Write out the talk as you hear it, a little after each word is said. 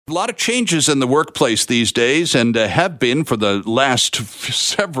A lot of changes in the workplace these days and have been for the last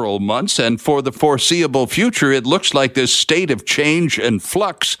several months. And for the foreseeable future, it looks like this state of change and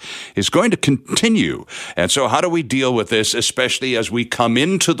flux is going to continue. And so how do we deal with this, especially as we come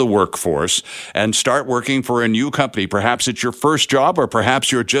into the workforce and start working for a new company? Perhaps it's your first job, or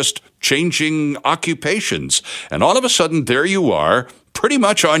perhaps you're just changing occupations. And all of a sudden, there you are, pretty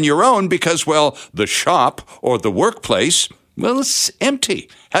much on your own because, well, the shop or the workplace, well, it's empty,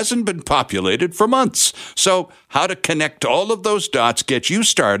 hasn't been populated for months. So how to connect all of those dots, get you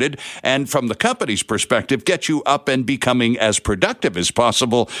started, and from the company's perspective, get you up and becoming as productive as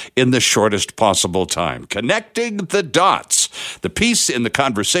possible in the shortest possible time. Connecting the dots. The piece in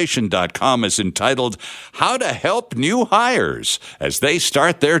theconversation.com is entitled, How to Help New Hires as They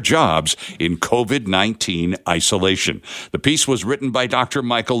Start Their Jobs in COVID-19 Isolation. The piece was written by Dr.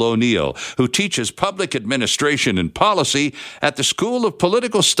 Michael O'Neill, who teaches public administration and policy at the School of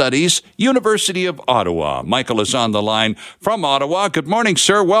Political Studies, University of Ottawa. Michael is on the line from Ottawa. Good morning,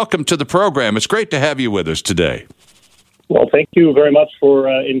 sir. Welcome to the program. It's great to have you with us today. Well, thank you very much for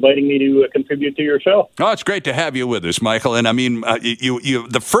inviting me to contribute to your show. Oh, it's great to have you with us, Michael. And I mean,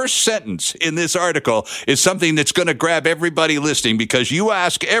 the first sentence in this article is something that's going to grab everybody listening, because you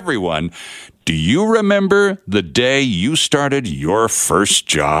ask everyone, do you remember the day you started your first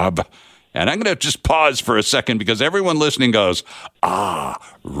job? And I'm going to just pause for a second because everyone listening goes,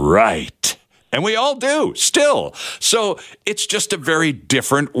 right. And we all do, still. So it's just a very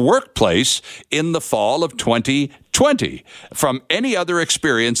different workplace in the fall of 2020 from any other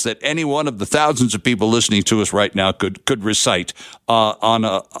experience that any one of the thousands of people listening to us right now could recite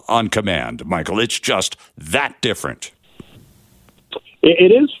on command, Michael. It's just that different.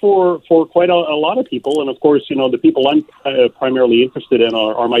 It is for quite a lot of people. And, of course, you know, the people I'm primarily interested in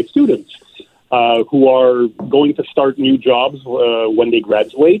are my students. Who are going to start new jobs when they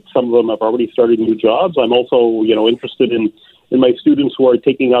graduate. Some of them have already started new jobs. I'm also, you know, interested in my students who are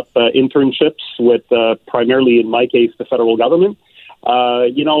taking up internships with primarily, in my case, the federal government.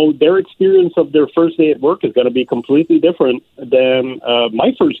 You know, their experience of their first day at work is going to be completely different than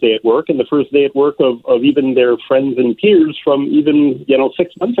my first day at work and the first day at work of even their friends and peers from even, you know,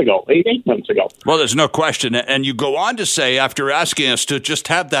 6 months ago, 8 months ago. Well, there's no question. And you go on to say, after asking us to just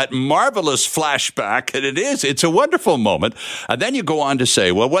have that marvelous flashback, and it's a wonderful moment. And then you go on to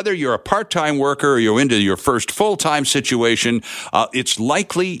say, well, whether you're a part-time worker or you're into your first full-time situation, it's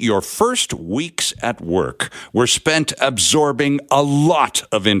likely your first weeks at work were spent absorbing a lot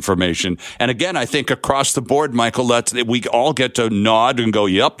of information. And again, I think across the board, Michael, that we all get to nod and go,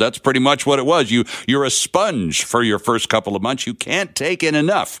 yep, that's pretty much what it was. You're a sponge for your first couple of months. You can't take in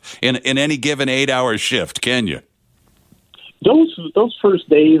enough in any given 8-hour shift, can you? Those first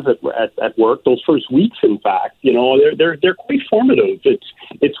days at work, those first weeks, in fact, you know, they're quite formative.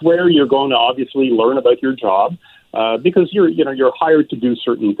 It's where you're going to obviously learn about your job. Because you're hired to do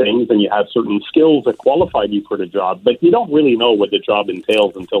certain things and you have certain skills that qualify you for the job, but you don't really know what the job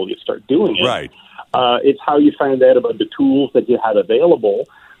entails until you start doing it. Right. It's how you find out about the tools that you had available.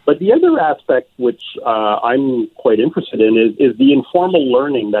 But the other aspect, which I'm quite interested in, is the informal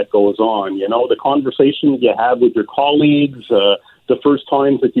learning that goes on. You know, the conversations you have with your colleagues, the first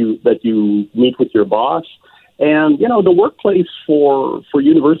times that you meet with your boss. And, you know, the workplace for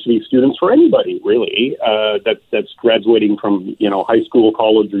university students, for anybody really that's graduating from, you know, high school,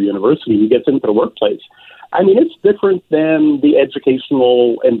 college, or university who gets into the workplace, I mean, it's different than the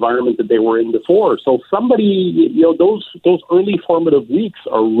educational environment that they were in before. So somebody, you know, those early formative weeks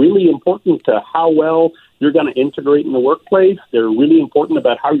are really important to how well you're going to integrate in the workplace. They're really important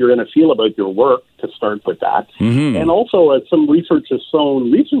about how you're going to feel about your work, to start with that. Mm-hmm. And also, as some research has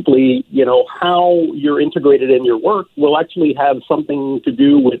shown recently, you know, how you're integrated in your work will actually have something to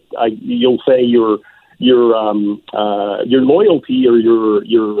do with, you'll say, your loyalty or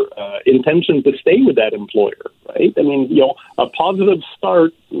your intention to stay with that employer, right? I mean, you know, a positive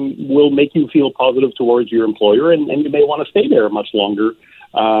start will make you feel positive towards your employer, and you may want to stay there much longer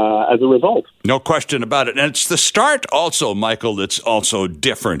as a result. No question about it. And it's the start also, Michael, that's also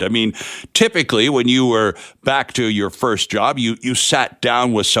different. I mean, typically when you were back to your first job, you sat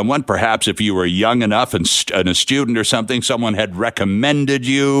down with someone, perhaps if you were young enough and a student or something, someone had recommended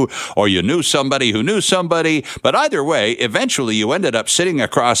you, or you knew somebody who knew somebody. But either way, eventually you ended up sitting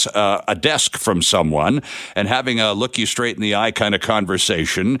across a desk from someone and having a look you straight in the eye kind of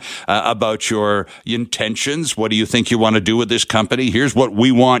conversation about your intentions. What do you think you want to do with this company? Here's what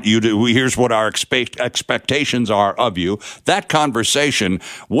we want you to, here's what our expectations are of you. That conversation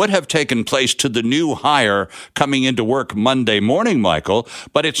would have taken place to the new hire coming into work Monday morning, Michael,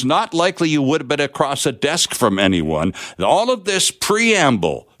 but it's not likely you would have been across a desk from anyone. All of this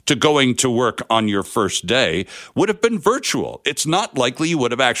preamble to going to work on your first day would have been virtual. It's not likely you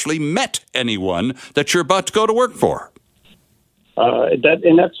would have actually met anyone that you're about to go to work for.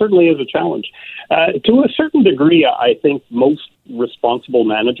 That certainly is a challenge. To a certain degree, I think most responsible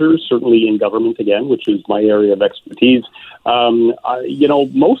managers, certainly in government again, which is my area of expertise,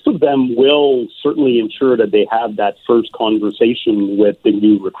 most of them will certainly ensure that they have that first conversation with the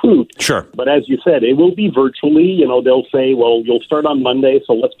new recruit. Sure. But as you said, it will be virtually. They'll say, well, you'll start on Monday,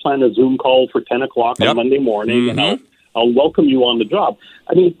 so let's plan a Zoom call for 10 o'clock on Monday morning, Mm-hmm. I'll welcome you on the job.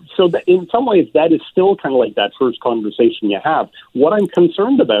 I mean, so that in some ways, that is still kind of like that first conversation you have. What I'm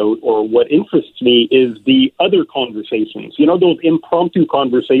concerned about, or what interests me, is the other conversations. Those impromptu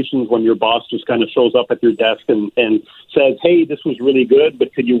conversations when your boss just kind of shows up at your desk and says, hey, this was really good,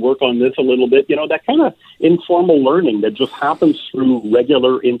 but could you work on this a little bit? That kind of informal learning that just happens through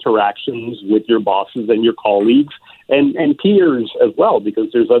regular interactions with your bosses and your colleagues. And peers as well, because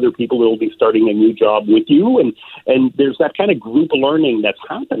there's other people who will be starting a new job with you, and there's that kind of group learning that's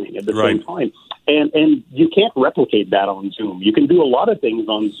happening at the same time. And you can't replicate that on Zoom. You can do a lot of things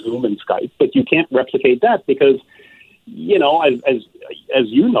on Zoom and Skype, but you can't replicate that because, as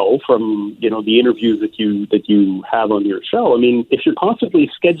you know from the interviews that you have on your show. I mean, if you're constantly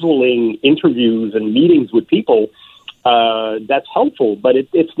scheduling interviews and meetings with people, that's helpful, but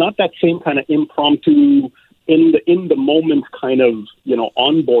it's not that same kind of impromptu, in the moment kind of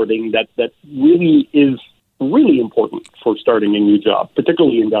onboarding that really is really important for starting a new job,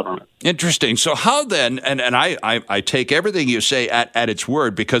 particularly in government. Interesting. So how then, and I take everything you say at its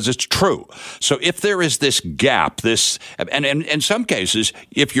word because it's true. So if there is this gap, and in some cases,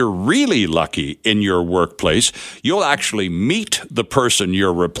 if you're really lucky in your workplace, you'll actually meet the person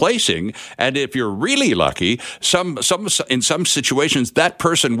you're replacing. And if you're really lucky, in some situations, that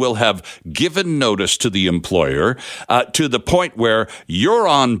person will have given notice to the employer to the point where you're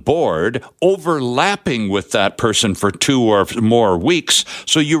on board overlapping with that person for 2 or more weeks.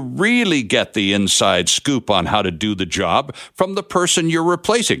 So you really get the inside scoop on how to do the job from the person you're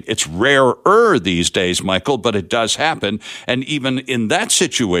replacing. It's rarer these days, Michael, but it does happen. And even in that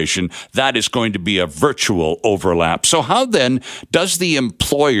situation, that is going to be a virtual overlap. So how then does the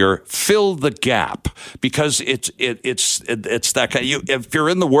employer fill the gap? Because it's that kind of, if you're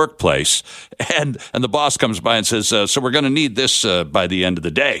in the workplace and the boss comes by and says, so we're going to need this by the end of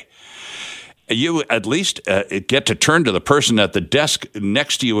the day. You at least get to turn to the person at the desk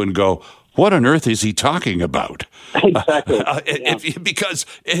next to you and go, what on earth is he talking about? Exactly. Because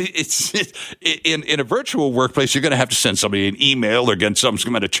it's in a virtual workplace, you're going to have to send somebody an email or get some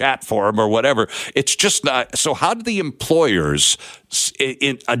kind of chat forum or whatever. It's just not. So how do the employers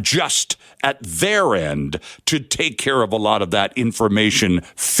adjust at their end to take care of a lot of that information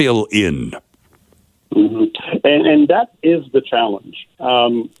fill in? Mm-hmm. And that is the challenge.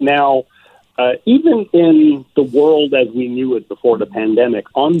 Now, even in the world as we knew it before the pandemic,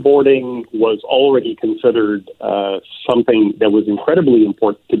 onboarding was already considered something that was incredibly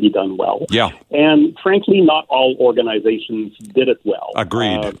important to be done well. Yeah. And frankly, not all organizations did it well.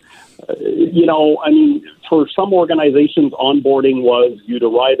 Agreed. For some organizations, onboarding was you'd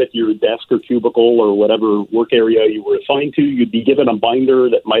arrive at your desk or cubicle or whatever work area you were assigned to. You'd be given a binder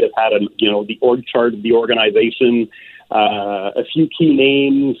that might have had the org chart of the organization, a few key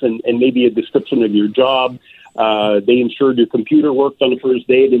names, and maybe a description of your job. They ensured your computer worked on the first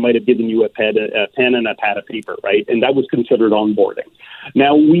day. They might have given you a pen and a pad of paper, right? And that was considered onboarding.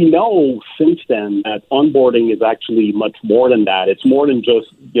 Now, we know since then that onboarding is actually much more than that. It's more than just,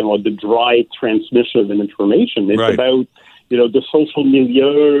 the dry transmission of information. It's right. about, the social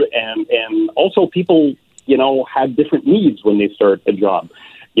milieu and also people, have different needs when they start a job.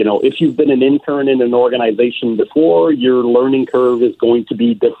 If you've been an intern in an organization before, your learning curve is going to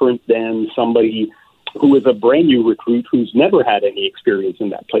be different than somebody who is a brand new recruit who's never had any experience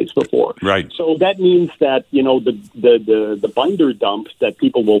in that place before. Right. So that means that, the binder dump that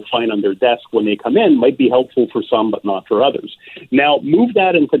people will find on their desk when they come in might be helpful for some, but not for others. Now, move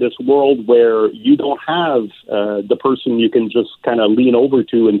that into this world where you don't have the person you can just kind of lean over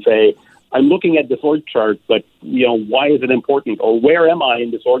to and say, I'm looking at this org chart, but, why is it important? Or where am I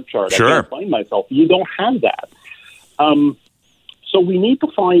in this org chart? Sure. I can't find myself. You don't have that. So we need to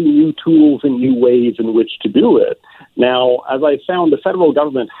find new tools and new ways in which to do it. Now, as I found, the federal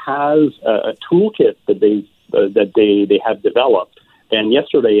government has a toolkit that they have developed. And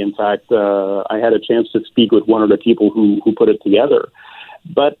yesterday, in fact, I had a chance to speak with one of the people who put it together.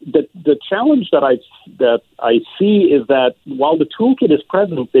 But the challenge that I see is that while the toolkit is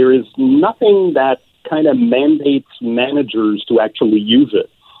present, there is nothing that kind of mandates managers to actually use it.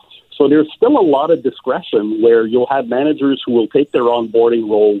 So there's still a lot of discretion where you'll have managers who will take their onboarding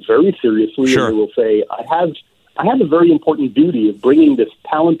role very seriously. Sure. And they will say, I have a very important duty of bringing this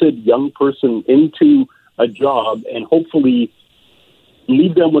talented young person into a job and hopefully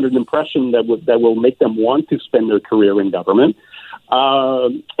leave them with an impression that will make them want to spend their career in government.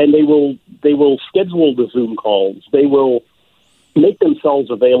 And they will schedule the Zoom calls. They will make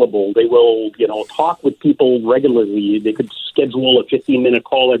themselves available. They will, talk with people regularly. They could schedule a 15-minute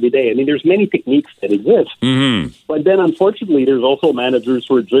call every day. I mean, there's many techniques that exist. Mm-hmm. But then, unfortunately, there's also managers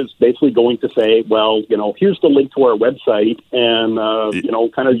who are just basically going to say, well, here's the link to our website, and,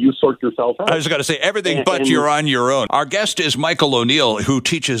 kind of you sort yourself out. I was going to say everything but you're on your own. Our guest is Michael O'Neill, who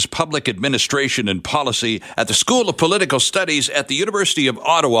teaches public administration and policy at the School of Political Studies at the University of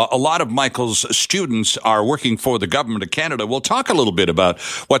Ottawa. A lot of Michael's students are working for the Government of Canada. We'll talk a little bit about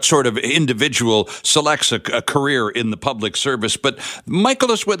what sort of individual selects a career in the public service. But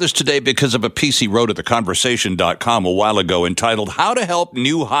Michael is with us today because of a piece he wrote at theconversation.com a while ago entitled How to Help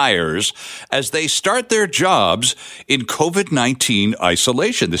New Hires as They Start Their Jobs in COVID-19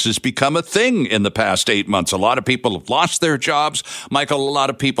 Isolation. This has become a thing in the past 8 months. A lot of people have lost their jobs. Michael, a lot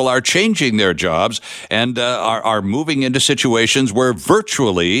of people are changing their jobs and are moving into situations where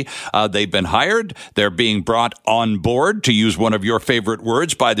virtually they've been hired. They're being brought on board, to use one of your favorite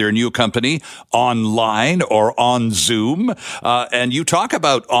words, by their new company, online or on Zoom. And you talk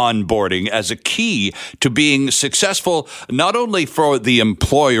about onboarding as a key to being successful, not only for the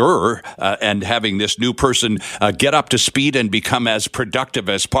employer and having this new person get up to speed and become as productive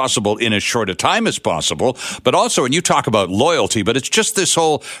as possible in as short a time as possible, but also, and you talk about loyalty, but it's just this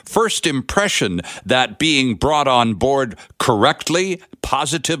whole first impression that being brought on board correctly,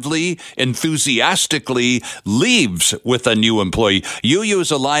 positively, enthusiastically leaves with a new employee. You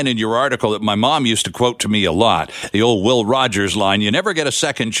use a line in your article that my mom used to quote to me a lot, the old Will Rogers line, you never get a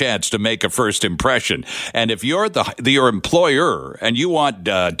second chance to make a first impression. And if you're your employer and you want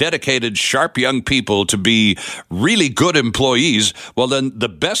dedicated, sharp young people to be really good employees, well, then the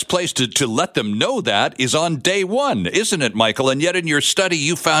best place to let them know that is on day one, isn't it, Michael? And yet in your study,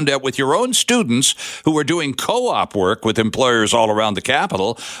 you found out with your own students who were doing co-op work with employers all around the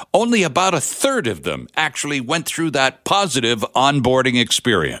capital, only about a third of them actually went through that positive onboarding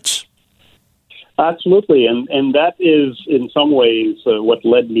experience. Absolutely, and that is in some ways what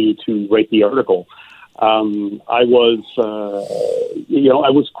led me to write the article. I was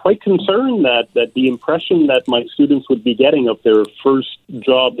quite concerned that the impression that my students would be getting of their first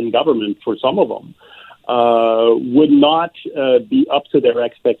job in government, for some of them, would not be up to their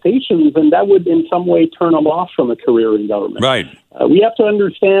expectations, and that would in some way turn them off from a career in government. Right. We have to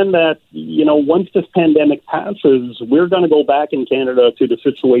understand that, once this pandemic passes, we're going to go back in Canada to the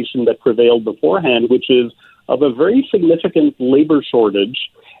situation that prevailed beforehand, which is of a very significant labor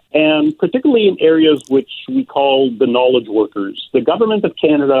shortage, and particularly in areas which we call the knowledge workers. The Government of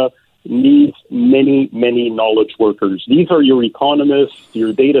Canada needs many, many knowledge workers. These are your economists,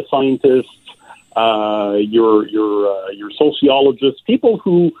 your data scientists, your sociologists, people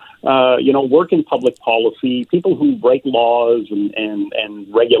who work in public policy, people who write laws and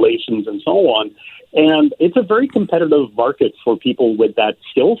regulations and so on. And it's a very competitive market for people with that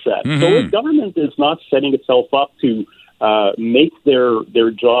skill set. Mm-hmm. So if government is not setting itself up to make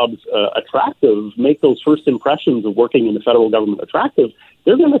their jobs attractive, make those first impressions of working in the federal government attractive,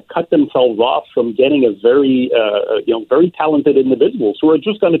 they're going to cut themselves off from getting a very talented individuals who are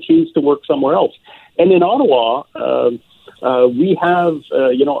just going to choose to work somewhere else. And in Ottawa, we have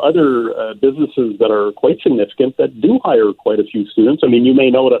other businesses that are quite significant that do hire quite a few students. I mean, you may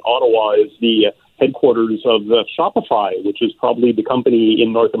know that Ottawa is the headquarters of Shopify, which is probably the company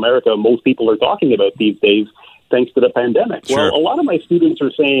in North America most people are talking about these days, thanks to the pandemic. Sure. Well, a lot of my students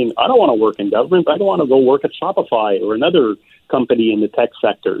are saying, I don't want to work in government. I don't want to go work at Shopify or another company in the tech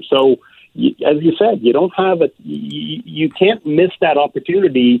sector. So, as you said, you don't have you can't miss that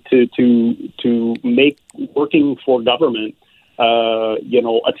opportunity to make working for government,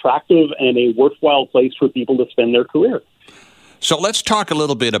 attractive and a worthwhile place for people to spend their career. So let's talk a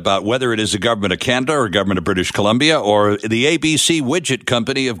little bit about whether it is the Government of Canada or Government of British Columbia or the ABC Widget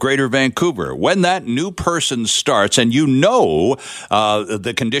Company of Greater Vancouver. When that new person starts, and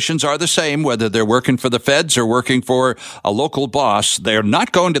the conditions are the same, whether they're working for the feds or working for a local boss, they're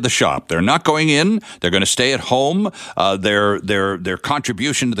not going to the shop. They're not going in. They're going to stay at home. Their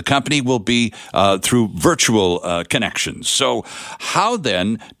contribution to the company will be through virtual connections. So how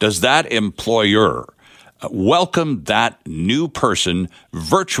then does that employer welcome that new person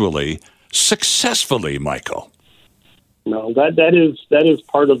virtually, successfully, Michael? No, that is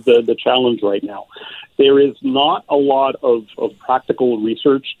part of the challenge right now. There is not a lot of practical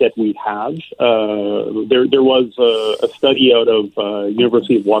research that we have. There was a study out of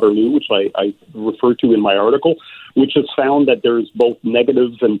University of Waterloo, which I refer to in my article, which has found that there's both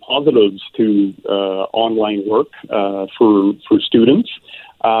negatives and positives to online work for students.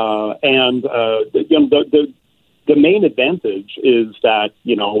 The main advantage is that,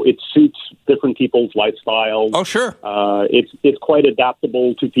 it suits different people's lifestyles. Oh, sure. It's quite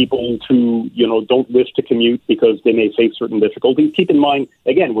adaptable to people who, don't wish to commute because they may face certain difficulties. Keep in mind,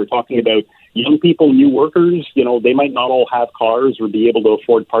 again, we're talking about young people, new workers. They might not all have cars or be able to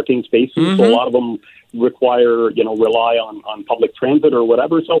afford parking spaces. Mm-hmm. So a lot of them require, rely on public transit or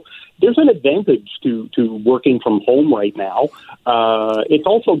whatever. So there's an advantage to working from home right now. It's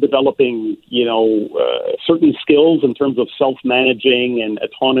also developing, certain skills in terms of self-managing and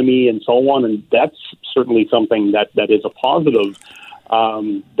autonomy and so on. And that's certainly something that is a positive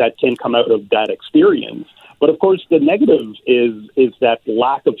that can come out of that experience. But of course, the negative is that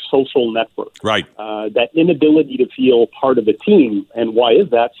lack of social network, right? That inability to feel part of a team. And why is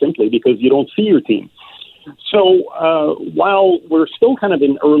that? Simply because you don't see your team. So while we're still kind of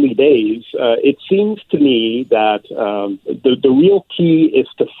in early days, it seems to me that the real key is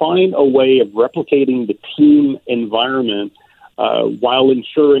to find a way of replicating the team environment while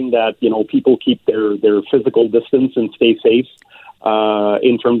ensuring that people keep their physical distance and stay safe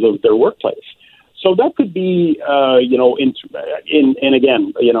in terms of their workplace. So that could be, and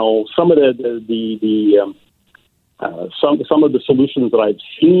again, some of some of the solutions that I've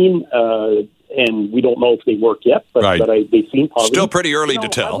seen, and we don't know if they work yet, but, right. They seem positive. Still pretty early to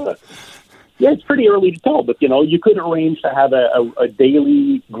tell. Yeah, it's pretty early to tell, but you could arrange to have a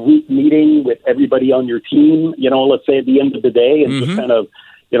daily group meeting with everybody on your team. Let's say at the end of the day, and just kind of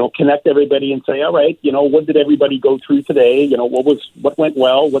connect everybody and say, all right, what did everybody go through today? What went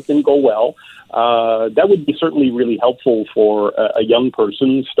well, what didn't go well. That would be certainly really helpful for a young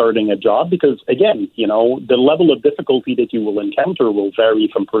person starting a job because, again, the level of difficulty that you will encounter will vary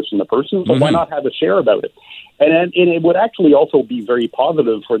from person to person. So why not have a share about it? And it would actually also be very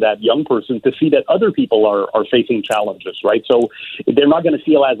positive for that young person to see that other people are facing challenges, right? So they're not going to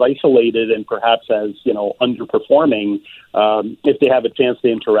feel as isolated and perhaps as, underperforming if they have a chance to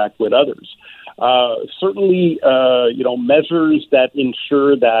interact with others. Certainly, measures that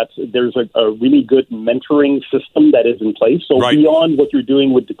ensure that there's a really good mentoring system that is in place. So right. Beyond what you're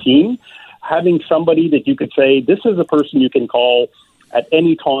doing with the team, having somebody that you could say, this is a person you can call at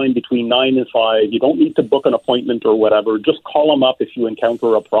any time between 9 and 5. You don't need to book an appointment or whatever. Just call them up if you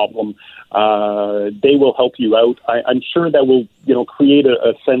encounter a problem. They will help you out. I'm sure that will, create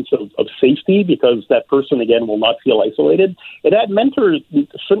a sense of safety because that person, again, will not feel isolated. And that mentor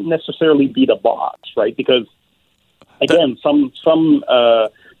shouldn't necessarily be the boss, right? Because, again, some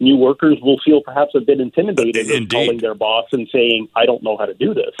new workers will feel perhaps a bit intimidated in calling their boss and saying, I don't know how to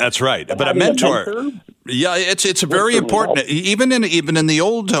do this. That's right. But a mentor, yeah, it's very important. Even in the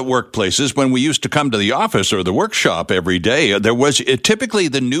old workplaces, when we used to come to the office or the workshop every day, there was typically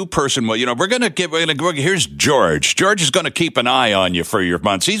the new person. Well, here's George. George is going to keep an eye on you for your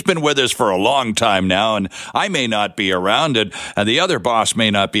months. He's been with us for a long time now, and I may not be around, and the other boss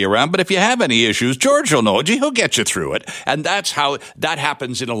may not be around. But if you have any issues, George will know. He'll get you through it. And that's how that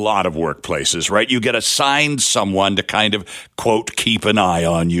happens in a lot of workplaces, right? You get assigned someone to kind of, quote, keep an eye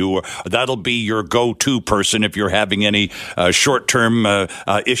on you, or that'll be your go-to person if you're having any short-term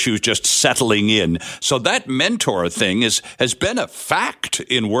issues just settling in. So that mentor thing has been a fact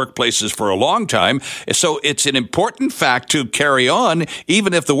in workplaces for a long time. So it's an important fact to carry on,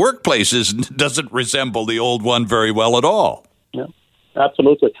 even if the workplace doesn't resemble the old one very well at all. Yeah.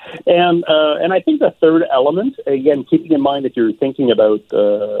 Absolutely. And I think the third element, again, keeping in mind that you're thinking about,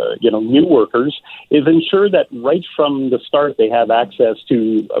 new workers, is ensure that right from the start they have access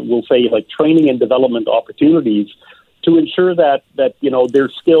to, we'll say, like training and development opportunities to ensure that their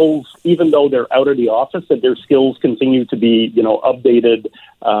skills, even though they're out of the office, that their skills continue to be, updated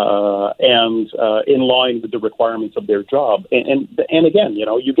and in line with the requirements of their job. And again,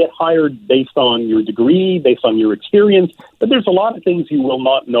 you get hired based on your degree, based on your experience, but there's a lot of things you will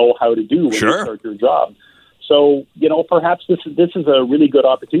not know how to do when you start your job. So, perhaps this is a really good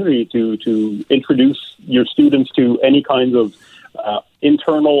opportunity to introduce your students to any kinds of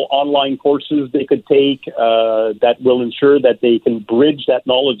internal online courses they could take that will ensure that they can bridge that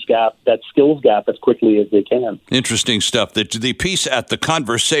knowledge gap, that skills gap, as quickly as they can. Interesting stuff. The piece at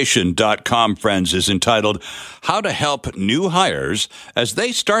theconversation.com, friends, is entitled How to Help New Hires as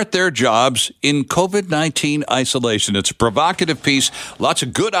They Start Their Jobs in COVID-19 Isolation. It's a provocative piece, lots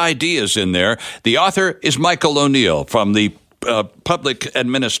of good ideas in there. The author is Michael O'Neill from the Public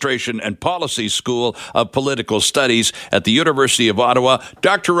Administration and Policy School of Political Studies at the University of Ottawa.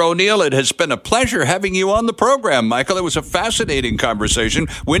 Dr. O'Neill, it has been a pleasure having you on the program, Michael. It was a fascinating conversation.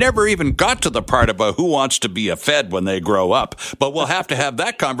 We never even got to the part about who wants to be a Fed when they grow up, but we'll have to have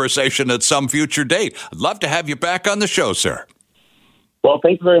that conversation at some future date. I'd love to have you back on the show, sir. Well,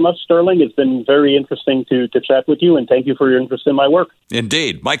 thank you very much, Sterling. It's been very interesting to chat with you, and thank you for your interest in my work.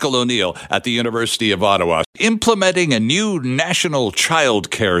 Indeed. Michael O'Neill at the University of Ottawa. Implementing a new national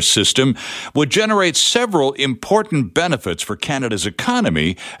child care system would generate several important benefits for Canada's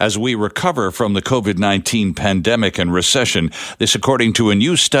economy as we recover from the COVID-19 pandemic and recession. This according to a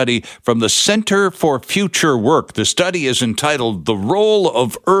new study from the Centre for Future Work. The study is entitled The Role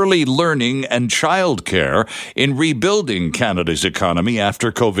of Early Learning and Childcare in Rebuilding Canada's Economy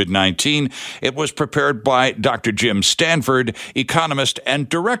after COVID-19. It was prepared by Dr. Jim Stanford, economist and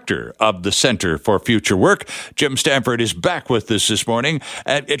director of the Centre for Future Work. Jim Stanford is back with us this morning.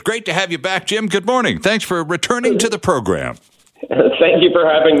 It's great to have you back, Jim. Good morning. Thanks for returning to the program. Thank you for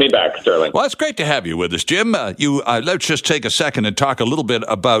having me back, Sterling. Well, it's great to have you with us, Jim. Let's just take a second and talk a little bit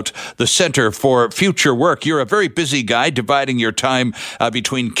about the Centre for Future Work. You're a very busy guy, dividing your time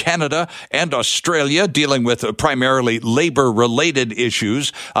between Canada and Australia, dealing with primarily labor-related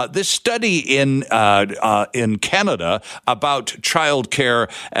issues. This study in Canada about childcare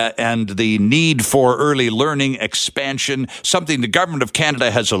and the need for early learning expansion, something the Government of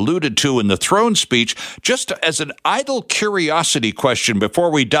Canada has alluded to in the throne speech, just as an idle curiosity question before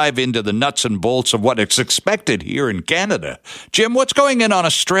we dive into the nuts and bolts of what is expected here in Canada. Jim, what's going on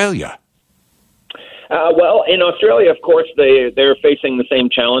Australia? Well, in Australia, of course, they're facing the same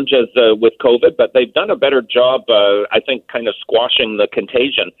challenges with COVID, but they've done a better job, I think, kind of squashing the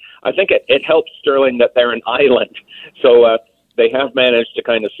contagion. I think it helps, Sterling, that they're an island. So they have managed to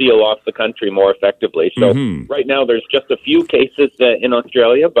kind of seal off the country more effectively. So right now there's just a few cases in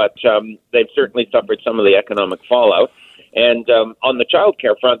Australia, but they've certainly suffered some of the economic fallout. And on the child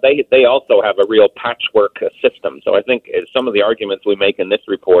care front, they also have a real patchwork system. So I think some of the arguments we make in this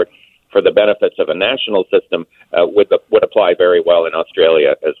report for the benefits of a national system would apply very well in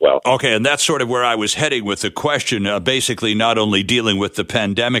Australia as well. Okay, and that's sort of where I was heading with the question, basically not only dealing with the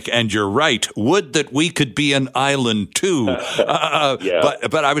pandemic, and you're right, would that we could be an island too. Yeah.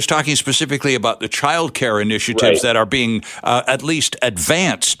 But I was talking specifically about the child care initiatives that are being at least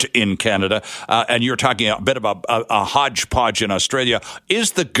advanced in Canada, and you're talking a bit about a hodgepodge in Australia.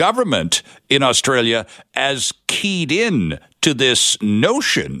 Is the government in Australia as keyed in to this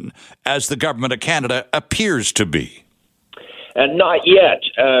notion as the Government of Canada appears to be? Not yet.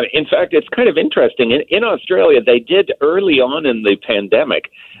 In fact, it's kind of interesting. In Australia, they did early on in the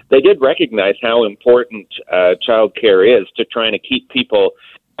pandemic, they did recognize how important childcare is to trying to keep people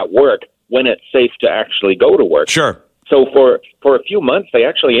at work when it's safe to actually go to work. Sure. So for a few months, they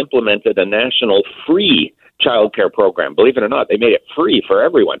actually implemented a national free childcare program. Believe it or not, they made it free for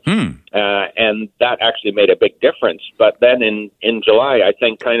everyone. And that actually made a big difference. But then in July, I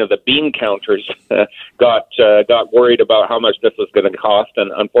think kind of the bean counters got worried about how much this was going to cost.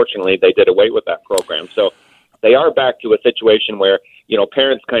 And unfortunately, they did away with that program. So they are back to a situation where,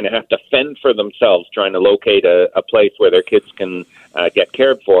 parents kind of have to fend for themselves trying to locate a place where their kids can get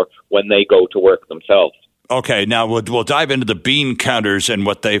cared for when they go to work themselves. Okay, now we'll dive into the bean counters and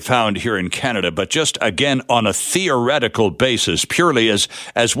what they found here in Canada, but just again on a theoretical basis, purely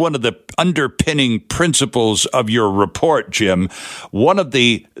as one of the underpinning principles of your report, Jim, one of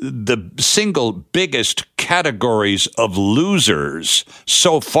the single biggest categories of losers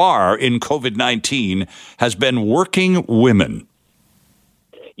so far in COVID-19 has been working women.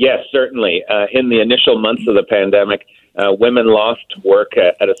 Yes, certainly. In the initial months of the pandemic, women lost work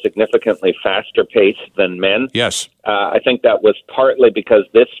at a significantly faster pace than men. Yes. I think that was partly because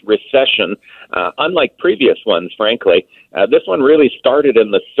this recession, unlike previous ones, frankly, this one really started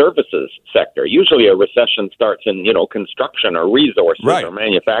in the services sector. Usually a recession starts in, construction or resources or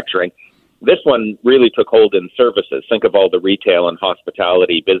manufacturing. This one really took hold in services. Think of all the retail and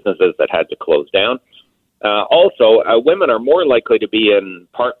hospitality businesses that had to close down. Also, women are more likely to be in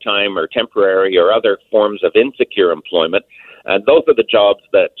part-time or temporary or other forms of insecure employment. Those are the jobs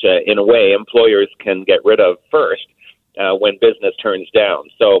that, in a way, employers can get rid of first when business turns down.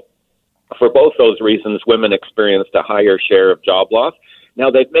 So For both those reasons, women experienced a higher share of job loss. Now,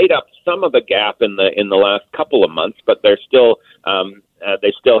 they've made up some of the gap in the last couple of months, but they're still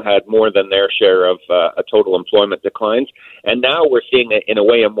they still had more than their share of total employment declines. And now we're seeing, in a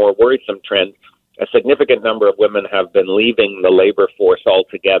way, a more worrisome trend. A significant number of women have been leaving the labor force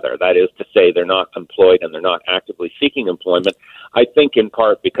altogether. That is to say, they're not employed and they're not actively seeking employment, I think in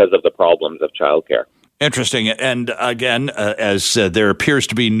part because of the problems of childcare. Interesting. And again, as there appears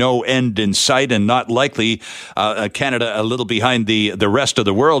to be no end in sight and not likely, Canada a little behind the rest of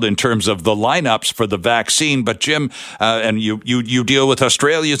the world in terms of the lineups for the vaccine. But Jim, and you deal with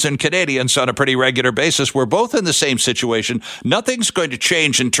Australians and Canadians on a pretty regular basis. We're both in the same situation. Nothing's going to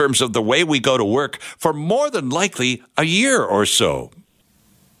change in terms of the way we go to work for more than likely a year or so.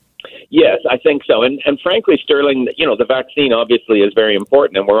 Yes, I think so. And frankly, Sterling, the vaccine obviously is very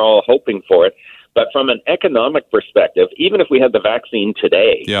important and we're all hoping for it. But from an economic perspective, even if we had the vaccine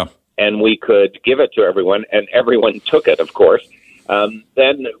today and we could give it to everyone and everyone took it, of course,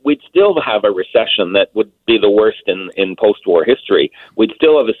 then we'd still have a recession that would be the worst in post-war history. We'd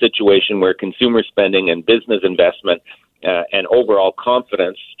still have a situation where consumer spending and business investment and overall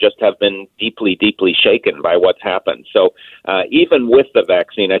confidence just have been deeply, deeply shaken by what's happened. So even with the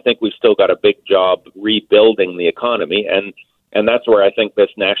vaccine, I think we've still got a big job rebuilding the economy, and that's where I think this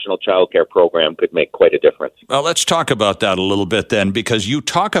national child care program could make quite a difference. Well, let's talk about that a little bit then, because you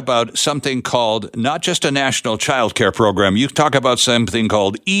talk about something called not just a national child care program, you talk about something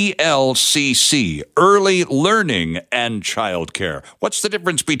called ELCC, Early Learning and Child Care. What's the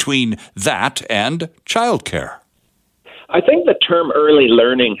difference between that and child care? I think the term early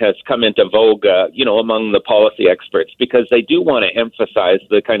learning has come into vogue, among the policy experts because they do want to emphasize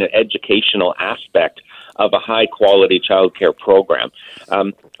the kind of educational aspect of a high-quality childcare program.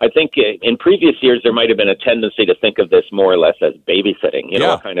 I think in previous years there might have been a tendency to think of this more or less as babysitting,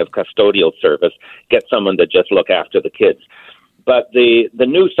 a kind of custodial service, get someone to just look after the kids. But the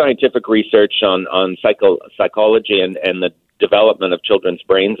new scientific research on psychology and the development of children's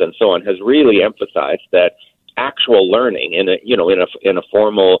brains and so on has really emphasized that actual learning in a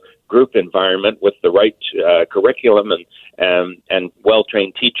formal group environment with the right curriculum and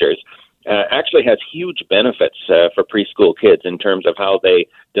well-trained teachers actually has huge benefits for preschool kids in terms of how they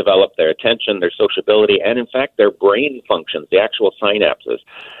develop their attention, their sociability, and in fact their brain functions, the actual synapses.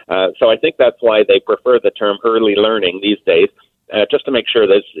 So I think that's why they prefer the term early learning these days. Just to make sure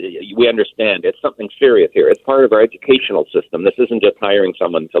that we understand it's something serious here. It's part of our educational system. This isn't just hiring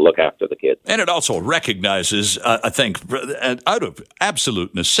someone to look after the kids. And it also recognizes, I think, out of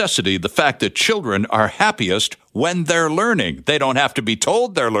absolute necessity, the fact that children are happiest when they're learning. They don't have to be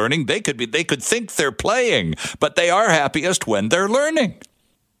told they're learning. They could think they're playing, but they are happiest when they're learning.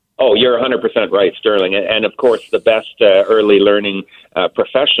 Oh, you're 100% right, Sterling. And of course, the best early learning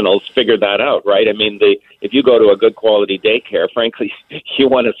professionals figure that out, right? I mean, if you go to a good quality daycare, frankly, you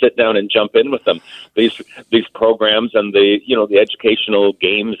want to sit down and jump in with them. These programs and the educational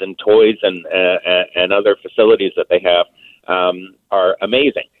games and toys and other facilities that they have are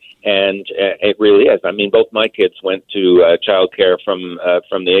amazing. And it really is. I mean, both my kids went to childcare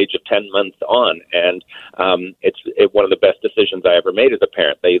from the age of 10 months on, and it's one of the best decisions I ever made as a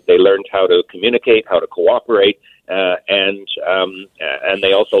parent. They learned how to communicate, how to cooperate, and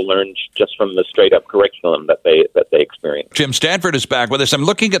they also learned just from the straight up curriculum that they experienced. Jim Stanford is back with us. I'm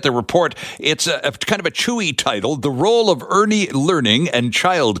looking at the report. It's a kind of a chewy title: "The Role of Early Learning and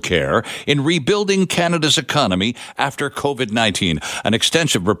Childcare in Rebuilding Canada's Economy After COVID-19." An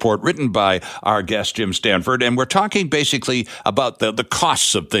extensive report written by our guest Jim Stanford, and we're talking basically about the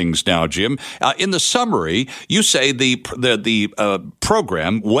costs of things now, Jim. In the summary, you say the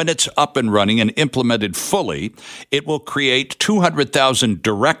program, when it's up and running and implemented fully, it will create 200,000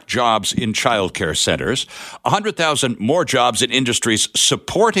 direct jobs in childcare centers, 100,000 more jobs in industries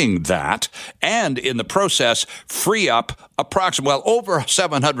supporting that, and in the process, free up over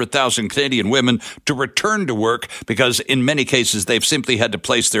 700,000 Canadian women to return to work because in many cases they've simply had to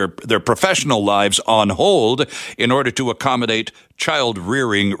place their professional lives on hold in order to accommodate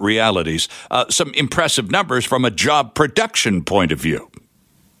child-rearing realities. Some impressive numbers from a job production point of view.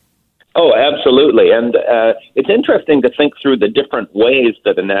 Oh, absolutely. And it's interesting to think through the different ways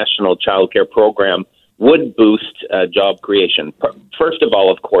that a national child care program would boost job creation. First of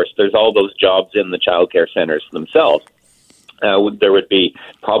all, of course, there's all those jobs in the child care centers themselves. There would be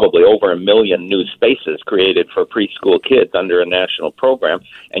probably over 1 million new spaces created for preschool kids under a national program,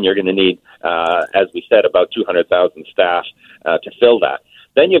 and you're going to need, as we said, about 200,000 staff to fill that.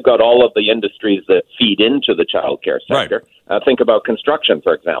 Then you've got all of the industries that feed into the childcare sector. Right. Think about construction,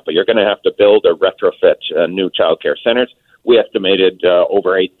 for example. You're going to have to build or retrofit new childcare centers. we estimated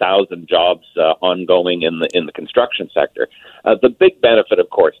over 8,000 jobs ongoing in the construction sector. The big benefit, of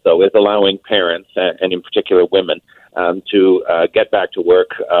course, though, is allowing parents, and in particular women, to get back to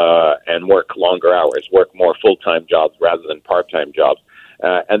work and work longer hours, work more full-time jobs rather than part-time jobs.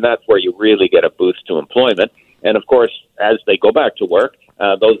 And that's where you really get a boost to employment. And, of course, as they go back to work,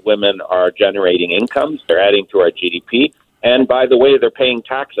 those women are generating incomes, they're adding to our GDP, and, by the way, they're paying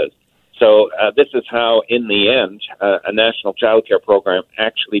taxes. So this is how, in the end, a national child care program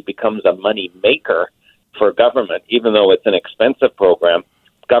actually becomes a money maker for government. Even though it's an expensive program,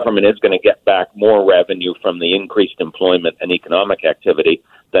 government is going to get back more revenue from the increased employment and economic activity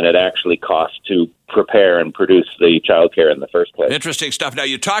than it actually costs to prepare and produce the childcare in the first place. Interesting stuff. Now,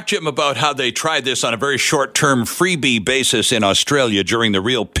 you talked, Jim, about how they tried this on a very short-term freebie basis in Australia during the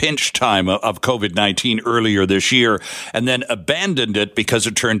real pinch time of COVID-19 earlier this year, and then abandoned it because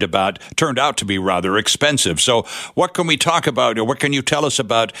it turned out to be rather expensive. So what can we talk about, or what can you tell us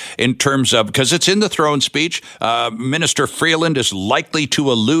about in terms of, because it's in the throne speech, Minister Freeland is likely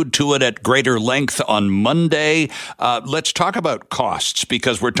to allude to it at greater length on Monday. Let's talk about costs,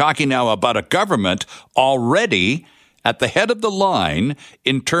 because we're talking now about a government already at the head of the line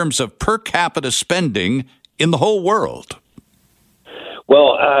in terms of per capita spending in the whole world.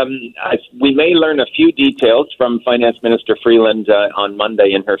 Well, we may learn a few details from Finance Minister Freeland on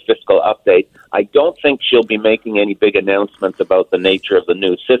Monday in her fiscal update. I don't think she'll be making any big announcements about the nature of the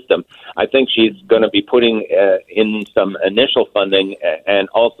new system. I think she's going to be putting in some initial funding and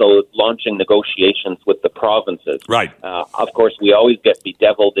also launching negotiations with the provinces. Right. Of course, we always get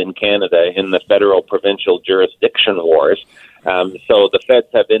bedeviled in Canada in the federal-provincial jurisdiction wars. So the feds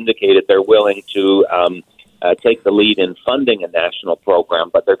have indicated they're willing to take the lead in funding a national program,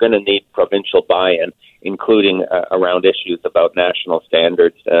 but they're going to need provincial buy-in, including around issues about national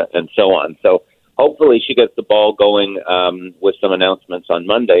standards and so on. So hopefully she gets the ball going with some announcements on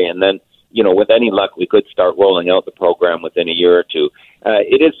Monday, and then, with any luck, we could start rolling out the program within a year or two.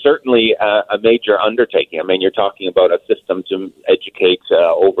 It is certainly a major undertaking. I mean, you're talking about a system to educate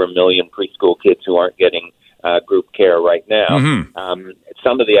over 1 million preschool kids who aren't getting group care right now. Mm-hmm.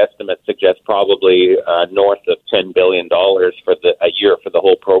 Some of the estimates suggest probably north of $10 billion for a year for the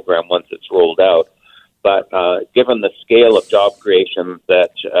whole program once it's rolled out. But given the scale of job creation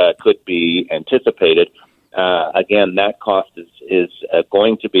that could be anticipated, again, that cost is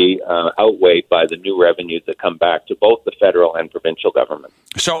going to be outweighed by the new revenues that come back to both the federal and provincial government.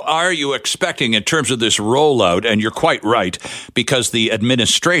 So are you expecting, in terms of this rollout, and you're quite right, because the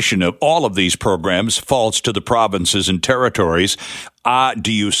administration of all of these programs falls to the provinces and territories,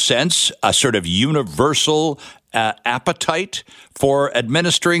 do you sense a sort of universal appetite for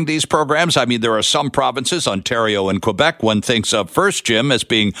administering these programs? I mean, there are some provinces, Ontario and Quebec, one thinks of first, Jim, as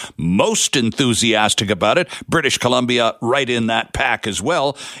being most enthusiastic about it. British Columbia right in that pack as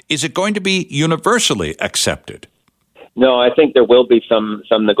well. Is it going to be universally accepted? No, I think there will be some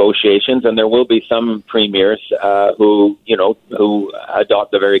negotiations, and there will be some premiers who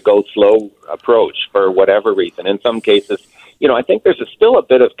adopt a very go slow approach for whatever reason. In some cases, I think there's still a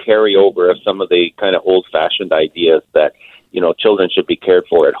bit of carryover of some of the kind of old-fashioned ideas that, children should be cared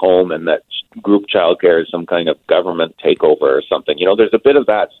for at home and that group childcare is some kind of government takeover or something. There's a bit of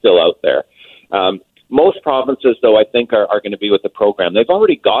that still out there. Most provinces, though, I think are going to be with the program. They've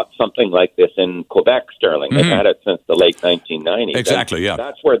already got something like this in Quebec, Sterling. They've had it since the late 1990s. Exactly, yeah.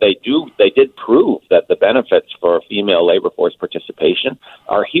 That's where they did prove that the benefits for female labor force participation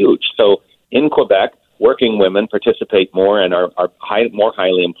are huge. So in Quebec, working women participate more and are more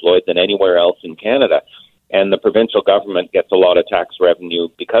highly employed than anywhere else in Canada. And the provincial government gets a lot of tax revenue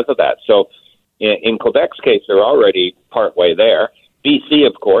because of that. So in Quebec's case, they're already partway there. BC,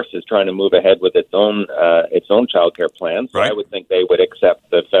 of course, is trying to move ahead with its own childcare plan. So right. I would think they would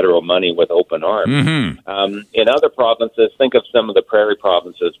accept the federal money with open arms. Mm-hmm. In other provinces, think of some of the prairie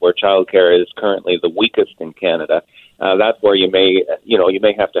provinces where childcare is currently the weakest in Canada. That's where you may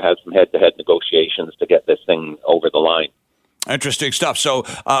have to have some head-to-head negotiations to get this thing over the line. Interesting stuff. So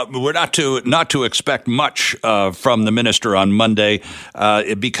we're not to expect much from the minister on Monday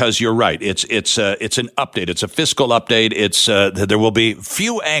because you're right. It's an update. It's a fiscal update. There will be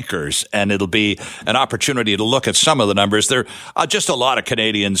few anchors, and it'll be an opportunity to look at some of the numbers. There are just a lot of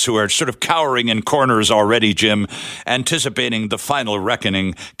Canadians who are sort of cowering in corners already, Jim, anticipating the final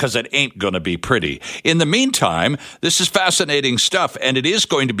reckoning because it ain't going to be pretty. In the meantime, this is fascinating stuff, and it is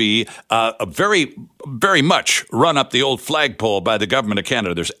going to be a very, very much run up the old flagpole by the government of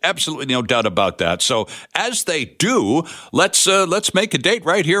Canada. There's absolutely no doubt about that. So as they do, let's make a date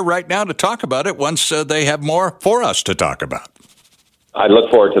right here, right now to talk about it once they have more for us to talk about. I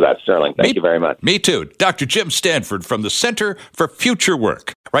look forward to that, Sterling. Thank you very much. Me too. Dr. Jim Stanford from the Center for Future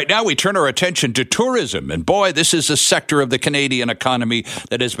Work. Right now, we turn our attention to tourism. And boy, this is a sector of the Canadian economy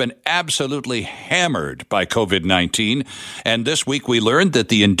that has been absolutely hammered by COVID-19. And this week, we learned that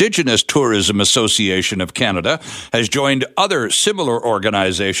the Indigenous Tourism Association of Canada has joined other similar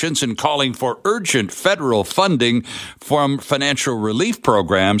organizations in calling for urgent federal funding from financial relief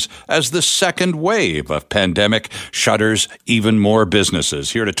programs as the second wave of pandemic shutters even more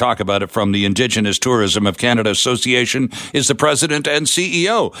businesses. Here to talk about it from the Indigenous Tourism of Canada Association is the president and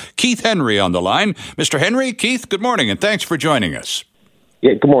CEO, Keith Henry, on the line. Mr. Henry, Keith, good morning, and thanks for joining us.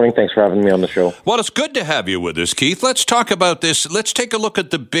 Yeah, good morning. Thanks for having me on the show. Well, it's good to have you with us, Keith. Let's talk about this. Let's take a look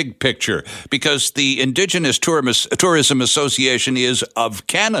at the big picture, because the Indigenous Tourism Association is of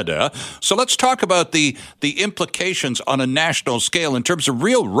Canada. So let's talk about the implications on a national scale in terms of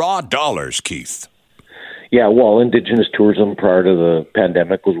real raw dollars, Keith. Yeah, well, Indigenous tourism prior to the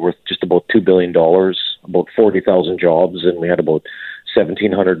pandemic was worth just about $2 billion, about 40,000 jobs, and we had about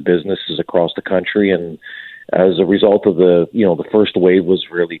 1,700 businesses across the country. And as a result of the first wave was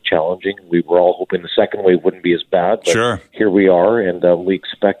really challenging. We were all hoping the second wave wouldn't be as bad, but Sure. Here we are, and we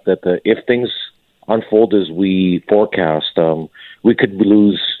expect that if things unfold as we forecast, we could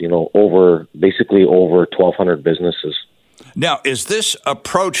lose, over 1,200 businesses. Now, is this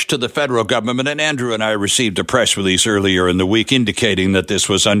approach to the federal government, and Andrew and I received a press release earlier in the week indicating that this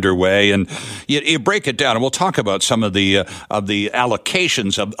was underway, and you break it down, and we'll talk about some of the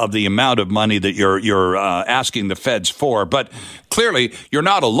allocations of the amount of money that you're asking the feds for, but clearly you're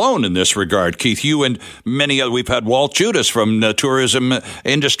not alone in this regard, Keith. You and many other, we've had Walt Judas from the Tourism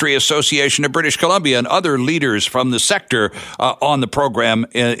Industry Association of British Columbia and other leaders from the sector on the program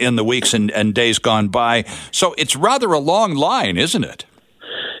in the weeks and days gone by. So it's rather a long line, isn't it?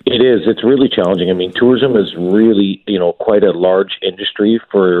 It is. It's really challenging. I mean, tourism is really, quite a large industry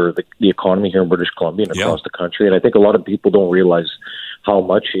for the economy here in British Columbia and across the country. And I think a lot of people don't realize how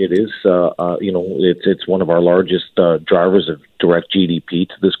much it is. It's one of our largest drivers of direct GDP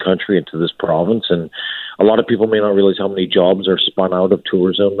to this country and to this province. And a lot of people may not realize how many jobs are spun out of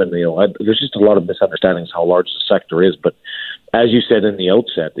tourism. And, there's just a lot of misunderstandings how large the sector is. But as you said in the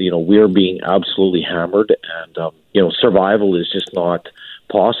outset, we are being absolutely hammered, and survival is just not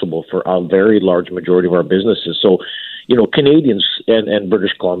possible for a very large majority of our businesses. So, Canadians and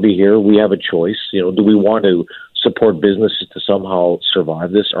British Columbia here, we have a choice. Do we want to support businesses to somehow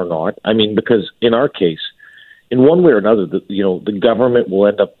survive this or not? I mean, because in our case, in one way or another, the government will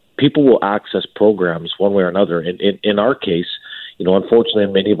end up, people will access programs one way or another. In our case, unfortunately,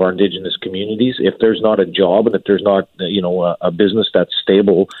 in many of our Indigenous communities, if there's not a job and if there's not, a business that's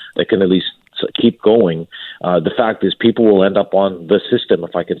stable that can at least keep going, the fact is people will end up on the system,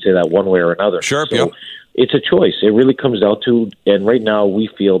 if I can say that, one way or another. Sure. So it's a choice. It really comes down to, and right now we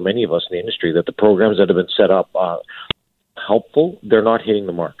feel, many of us in the industry, that the programs that have been set up helpful. They're not hitting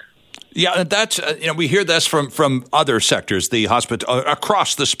the mark. Yeah, that's we hear this from other sectors, the hospital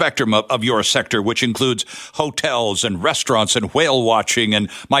across the spectrum of your sector, which includes hotels and restaurants and whale watching, and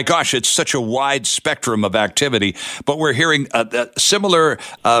my gosh, it's such a wide spectrum of activity. But we're hearing similar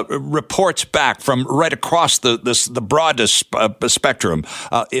reports back from right across the broadest spectrum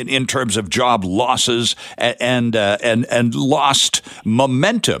in terms of job losses and lost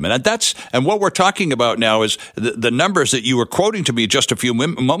momentum, and what we're talking about now is the numbers that you were quoting to me just a few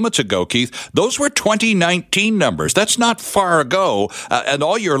moments ago, Keith. Those were 2019 numbers. That's not far ago. And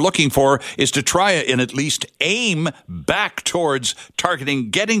all you're looking for is to try and at least aim back towards targeting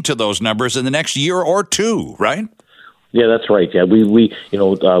getting to those numbers in the next year or two, right? Yeah, that's right. Yeah,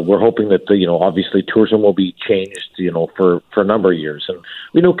 we're hoping that obviously tourism will be changed, for a number of years, and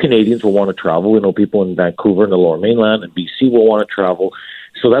we know Canadians will want to travel. We know people in Vancouver and the Lower Mainland and BC will want to travel.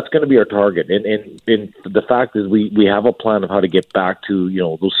 So that's going to be our target. And the fact is we have a plan of how to get back to,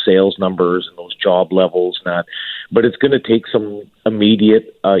 those sales numbers and those job levels and that. But it's going to take some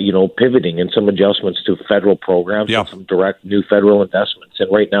immediate, pivoting and some adjustments to federal programs and some direct new federal investments.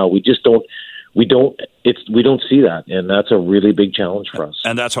 And right now we don't see that, and that's a really big challenge for us.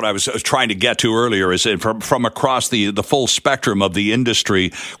 And that's what I was trying to get to earlier, is from across the full spectrum of the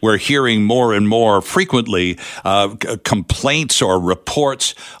industry, we're hearing more and more frequently complaints or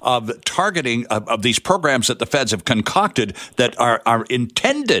reports of targeting of these programs that the feds have concocted that are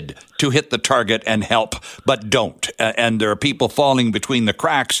intended to hit the target and help, but don't. And there are people falling between the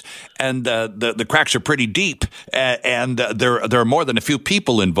cracks, and the cracks are pretty deep, and there are more than a few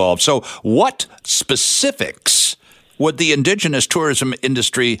people involved. So what specifics would the Indigenous tourism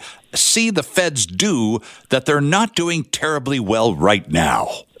industry see the feds do that they're not doing terribly well right now?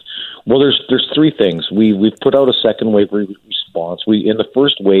 Well, there's three things. We've put out a second wave response. In the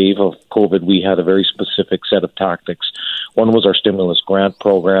first wave of COVID, we had a very specific set of tactics. One was our stimulus grant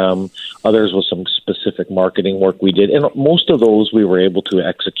program. Others was some specific marketing work we did. And most of those we were able to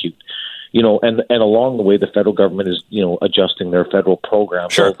execute. And along the way, the federal government is, adjusting their federal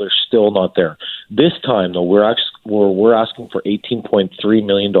programs. Sure. So they're still not there. This time, though, we're asking for $18.3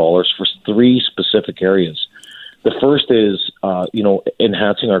 million for three specific areas. The first is,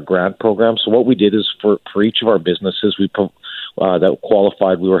 enhancing our grant program. So what we did is for each of our businesses, that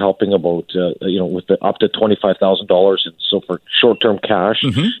qualified, we were helping about, with up to $25,000. And so for short-term cash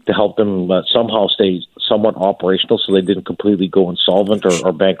to help them somehow stay somewhat operational so they didn't completely go insolvent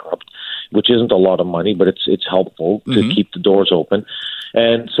or bankrupt, which isn't a lot of money, but it's helpful to keep the doors open.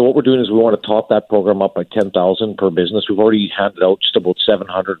 And so what we're doing is we want to top that program up by $10,000 per business. We've already handed out just about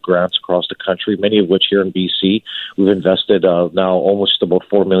 700 grants across the country, many of which here in BC. We've invested now almost about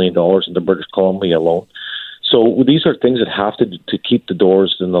 $4 million into British Columbia alone. So these are things that have to keep the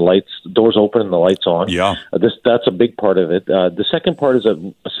doors and the doors open and the lights on. Yeah, that's a big part of it. The second part is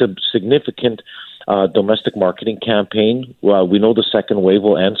a significant domestic marketing campaign. We know the second wave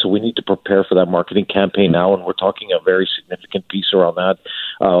will end, so we need to prepare for that marketing campaign now, and we're talking a very significant piece around that.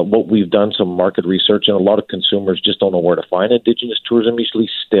 What we've done some market research, and a lot of consumers just don't know where to find Indigenous tourism usually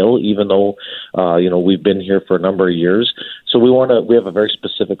still, even though we've been here for a number of years. So we have a very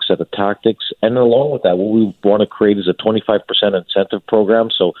specific set of tactics, and along with that, what we want to create is a 25% incentive program.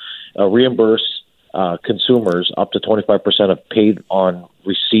 So reimburse consumers up to 25% of paid on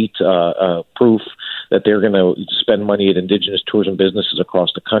receipt proof that they're going to spend money at Indigenous tourism businesses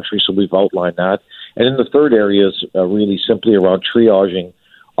across the country. So we've outlined that. And then the third area is really simply around triaging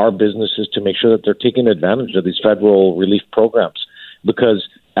our businesses to make sure that they're taking advantage of these federal relief programs. Because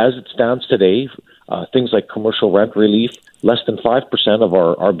as it stands today, things like commercial rent relief, less than 5% of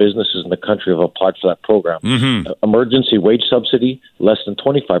our businesses in the country have applied for that program. Emergency wage subsidy, less than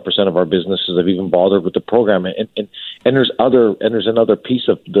 25% of our businesses have even bothered with the program. And there's another piece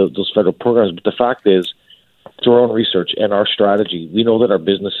of those federal programs. But the fact is, through our own research and our strategy, we know that our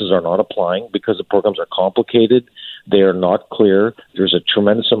businesses are not applying because the programs are complicated. They are not clear. There's a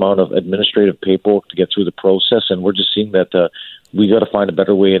tremendous amount of administrative paperwork to get through the process, and we're just seeing that we got to find a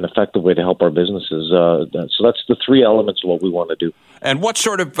better way, an effective way to help our businesses. So that's the three elements of what we want to do. And what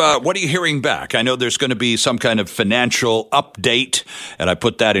are you hearing back? I know there's going to be some kind of financial update, and I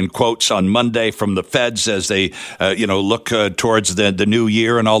put that in quotes, on Monday from the feds as they, look towards the new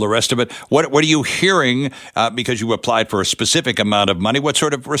year and all the rest of it. What are you hearing because you applied for a specific amount of money? What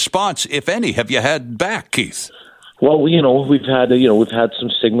sort of response, if any, have you had back, Keith? Well, we've had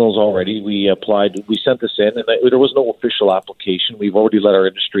some signals already. We sent this in, and there was no official application. We've already let our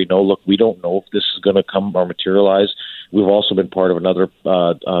industry know, look, we don't know if this is going to come or materialize. We've also been part of another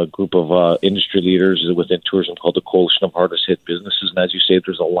group of industry leaders within tourism called the Coalition of Hardest Hit Businesses. And as you say,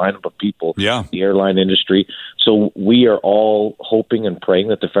 there's a lineup of people in the airline industry. So we are all hoping and praying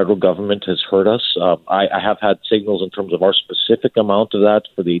that the federal government has heard us. I have had signals in terms of our specific amount of that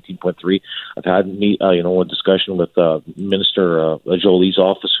for the 18.3. I've had a discussion with Minister Jolie's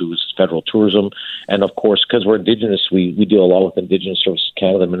office, who is federal tourism. And of course, because we're Indigenous, we deal a lot with Indigenous Services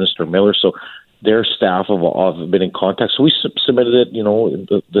Canada, Minister Miller. So their staff have been in contact. So we submitted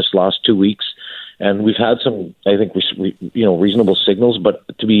it, this last 2 weeks, and we've had some, I think, reasonable signals.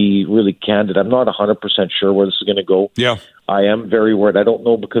 But to be really candid, I'm not 100% sure where this is going to go. Yeah, I am very worried. I don't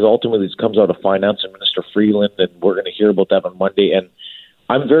know, because ultimately this comes out of Finance and Minister Freeland, and we're going to hear about that on Monday. And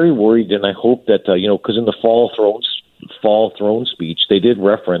I'm very worried, and I hope that because in the Fall Throne speech, they did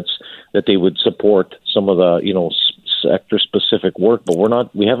reference that they would support some of the sector-specific work, but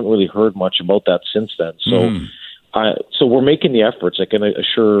we haven't really heard much about that since then. So we're making the efforts. I can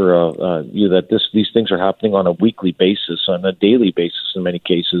assure you that these things are happening on a weekly basis, on a daily basis in many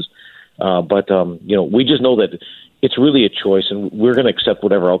cases. But we just know that it's really a choice, and we're going to accept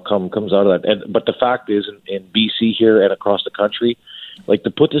whatever outcome comes out of that. But the fact is, in BC here and across the country, like,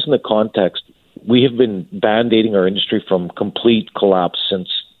 to put this in the context, we have been band-aiding our industry from complete collapse since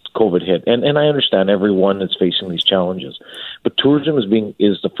COVID hit. And I understand everyone is facing these challenges. But tourism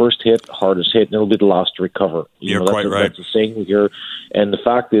is the first hit, hardest hit, and it'll be the last to recover. You're quite right. That's the saying we hear. And the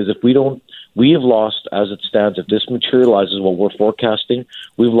fact is, we have lost, as it stands, if this materializes what we're forecasting,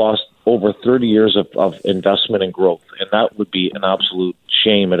 we've lost over 30 years of investment and growth. And that would be an absolute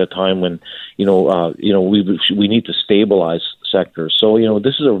shame at a time when, we need to stabilize sectors. So,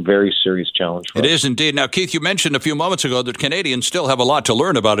 this is a very serious challenge for us. It is indeed. Now, Keith, you mentioned a few moments ago that Canadians still have a lot to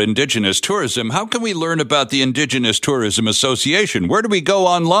learn about Indigenous tourism. How can we learn about the Indigenous Tourism Association? Where do we go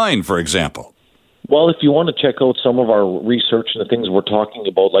online, for example? Well, if you want to check out some of our research and the things we're talking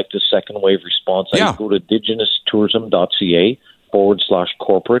about, like the second wave response, I go to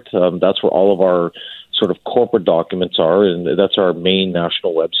indigenoustourism.ca/corporate. That's where all of our sort of corporate documents are, and that's our main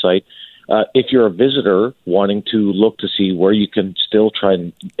national website. If you're a visitor wanting to look to see where you can still try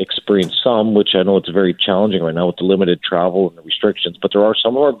and experience some, which I know it's very challenging right now with the limited travel and the restrictions, but there are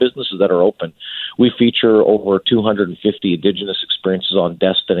some of our businesses that are open. We feature over 250 Indigenous experiences on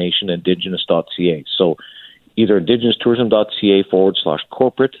destinationindigenous.ca. So either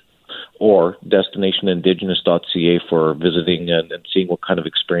indigenoustourism.ca/corporate or destinationindigenous.ca for visiting and seeing what kind of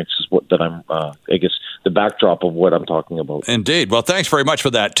experiences that I'm, I guess, the backdrop of what I'm talking about. Indeed. Well, thanks very much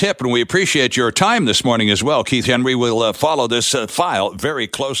for that tip, and we appreciate your time this morning as well, Keith Henry. We'll follow this file very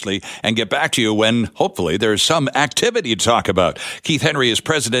closely and get back to you when, hopefully, there's some activity to talk about. Keith Henry is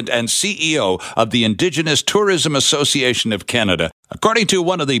President and CEO of the Indigenous Tourism Association of Canada. According to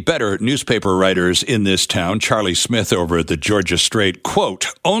one of the better newspaper writers in this town, Charlie Smith over at the Georgia Straight, quote,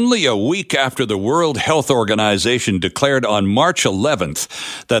 only a week after the World Health Organization declared on March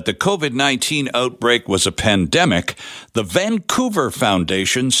 11th that the COVID-19 outbreak was a pandemic, the Vancouver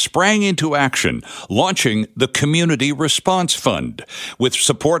Foundation sprang into action, launching the Community Response Fund. With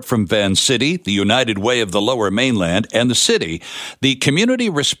support from Vancity, the United Way of the Lower Mainland, and the city, the Community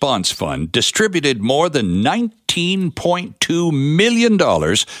Response Fund distributed more than $19.2 million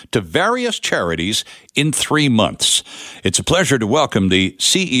to various charities in 3 months. It's a pleasure to welcome the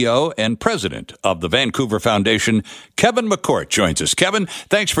CEO and President of the Vancouver Foundation, Kevin McCourt, joins us. Kevin,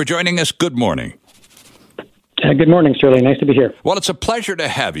 thanks for joining us. Good morning. Good morning, Shirley. Nice to be here. Well, it's a pleasure to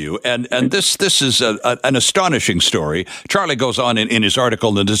have you, and this is an astonishing story. Charlie goes on in his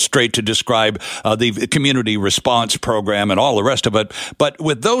article in the Straight to describe the community response program and all the rest of it. But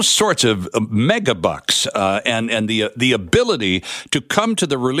with those sorts of mega bucks and the ability to come to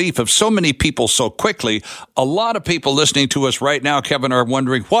the relief of so many people so quickly, a lot of people listening to us right now, Kevin, are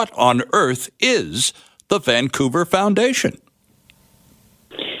wondering what on earth is the Vancouver Foundation?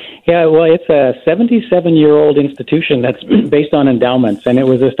 Yeah, well, it's a 77-year-old institution that's based on endowments, and it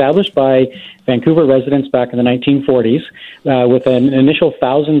was established by Vancouver residents back in the 1940s with an initial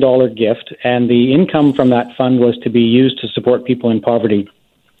 $1,000 gift, and the income from that fund was to be used to support people in poverty.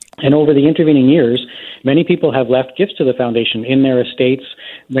 And over the intervening years, many people have left gifts to the foundation in their estates,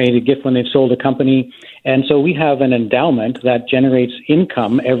 made a gift when they've sold a company. And so we have an endowment that generates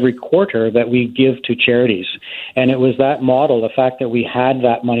income every quarter that we give to charities. And it was that model, the fact that we had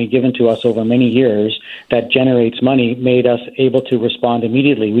that money given to us over many years that generates money, made us able to respond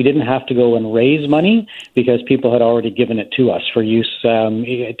immediately. We didn't have to go and raise money because people had already given it to us for use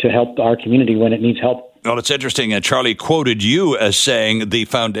to help our community when it needs help. Well, it's interesting, and Charlie quoted you as saying the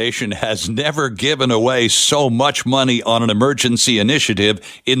foundation has never given away so much money on an emergency initiative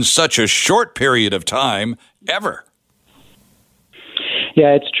in such a short period of time ever.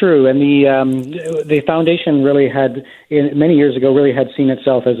 Yeah, it's true. And the foundation really had, many years ago, really had seen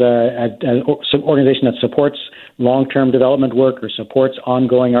itself as an organization that supports long-term development work or supports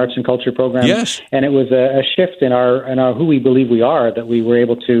ongoing arts and culture programs. Yes. And it was a shift in our who we believe we are that we were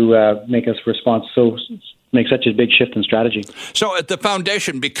able to make such a big shift in strategy. So at the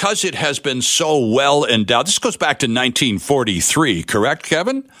foundation, because it has been so well endowed, this goes back to 1943, correct,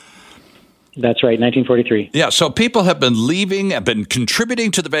 Kevin? That's right, 1943. Yeah, so people have been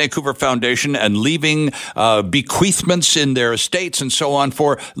contributing to the Vancouver Foundation and leaving bequeathments in their estates and so on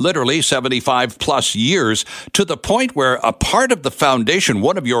for literally 75 plus years, to the point where a part of the foundation,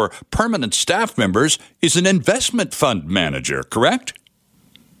 one of your permanent staff members, is an investment fund manager, correct?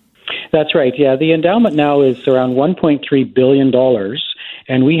 That's right, yeah. The endowment now is around $1.3 billion.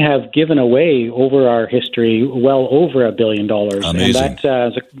 And we have given away over our history well over $1 billion. Amazing.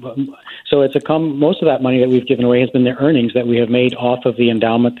 And so most of that money that we've given away has been the earnings that we have made off of the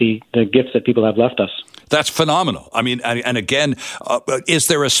endowment, the gifts that people have left us. That's phenomenal. I mean, and again, is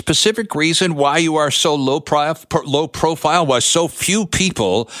there a specific reason why you are so low profile? Why so few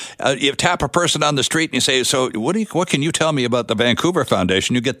people? You tap a person on the street and you say, "So, what can you tell me about the Vancouver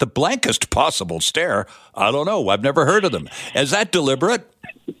Foundation?" You get the blankest possible stare. I don't know. I've never heard of them. Is that deliberate?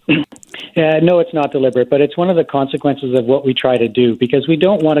 No, it's not deliberate, but it's one of the consequences of what we try to do, because we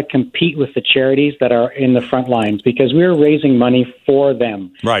don't want to compete with the charities that are in the front lines, because we're raising money for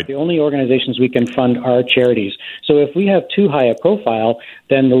them. Right. The only organizations we can fund are charities. So if we have too high a profile,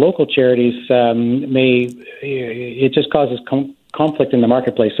 then the local charities it just causes conflict in the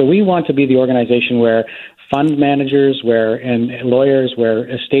marketplace. So we want to be the organization where fund managers, and lawyers, where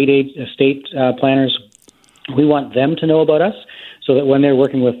estate planners, we want them to know about us, so that when they're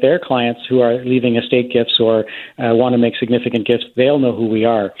working with their clients who are leaving estate gifts or want to make significant gifts, they'll know who we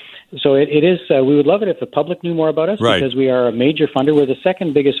are. So it is. We would love it if the public knew more about us, right, because we are a major funder. We're the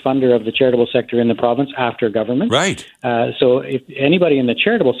second biggest funder of the charitable sector in the province after government. Right. So if anybody in the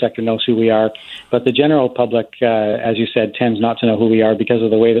charitable sector knows who we are, but the general public, as you said, tends not to know who we are because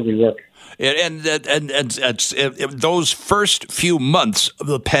of the way that we work. And those first few months of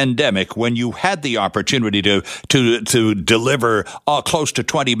the pandemic, when you had the opportunity to deliver close to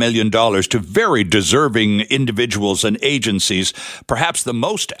 $20 million to very deserving individuals and agencies, perhaps the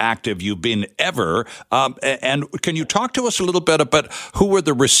most active you've been ever. And can you talk to us a little bit about who were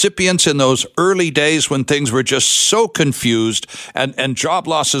the recipients in those early days when things were just so confused and job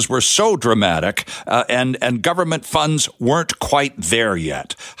losses were so dramatic and government funds weren't quite there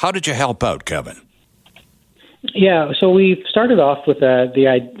yet? How did you help out, Kevin? Yeah, so we started off with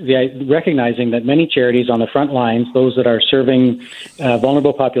the recognizing that many charities on the front lines, those that are serving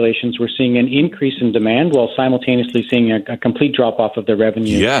vulnerable populations, were seeing an increase in demand while simultaneously seeing a complete drop-off of their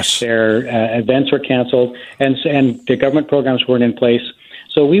revenue. Yes. Their events were canceled, and the government programs weren't in place.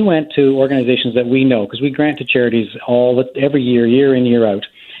 So we went to organizations that we know, because we grant to charities every year, year in, year out,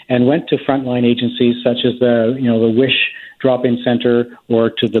 and went to frontline agencies such as the WISH Drop-In Center, or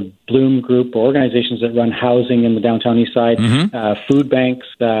to the Bloom Group, or organizations that run housing in the downtown east side, food banks,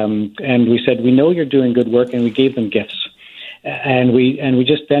 and we said, we know you're doing good work, and we gave them gifts. And we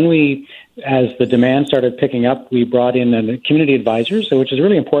as the demand started picking up, we brought in community advisors, which is a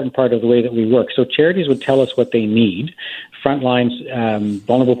really important part of the way that we work. So charities would tell us what they need, frontlines,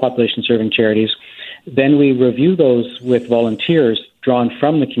 vulnerable population serving charities. Then we review those with volunteers drawn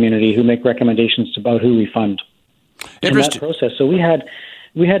from the community who make recommendations about who we fund. In that process. So we had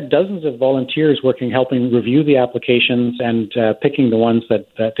dozens of volunteers helping review the applications and picking the ones that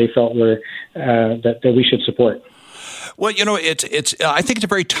they felt were that we should support. Well, I think it's a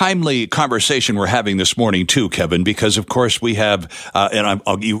very timely conversation we're having this morning too, Kevin, because of course we have,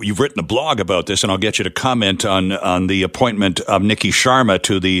 you've written a blog about this, and I'll get you to comment on the appointment of Nikki Sharma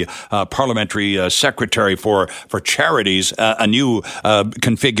to the parliamentary secretary for charities, a new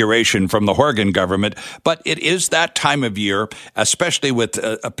configuration from the Horgan government. But it is that time of year, especially with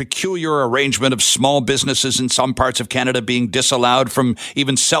a peculiar arrangement of small businesses in some parts of Canada being disallowed from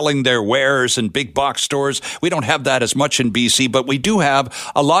even selling their wares in big box stores. We don't have that as much in BC, but we do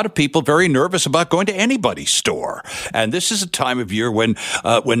have a lot of people very nervous about going to anybody's store. And this is a time of year when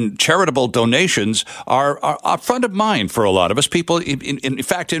charitable donations are front of mind for a lot of us. People, in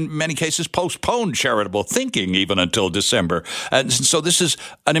fact, in many cases, postpone charitable thinking even until December. And so this is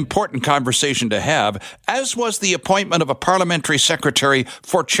an important conversation to have, as was the appointment of a parliamentary secretary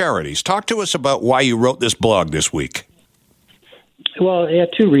for charities. Talk to us about why you wrote this blog this week. Well, yeah,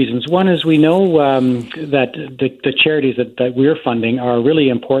 two reasons. One is we know that the charities that we're funding are really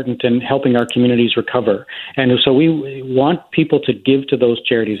important in helping our communities recover. And so we want people to give to those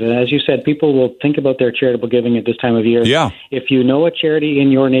charities. And as you said, people will think about their charitable giving at this time of year. Yeah. If you know a charity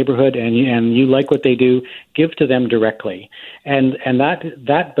in your neighborhood and you like what they do, give to them directly. And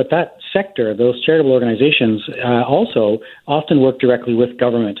that sector, those charitable organizations, also often work directly with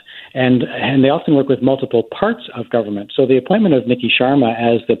government. And they often work with multiple parts of government. So the appointment of Nikki Sharma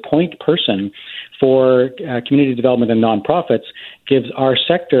as the point person for community development and nonprofits gives our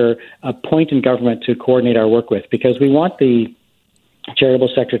sector a point in government to coordinate our work with, because we want the charitable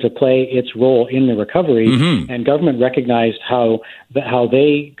sector to play its role in the recovery, and government recognized how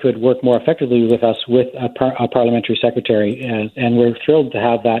they could work more effectively with us with a parliamentary secretary, and we're thrilled to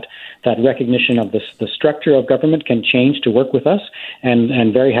have that recognition of the structure of government can change to work with us,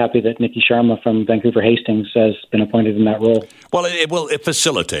 and very happy that Nikki Sharma from Vancouver Hastings has been appointed in that role. Well, it will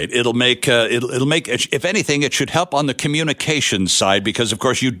facilitate. It'll make if anything, it should help on the communication side, because of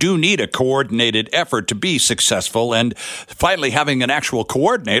course you do need a coordinated effort to be successful, and finally having an actual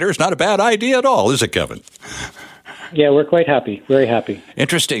coordinator is not a bad idea at all, is it, Kevin? Yeah, we're quite happy. Very happy.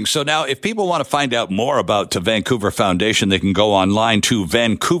 Interesting. So now, if people want to find out more about the Vancouver Foundation, they can go online to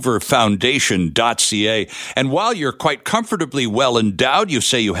vancouverfoundation.ca. And while you're quite comfortably well endowed, you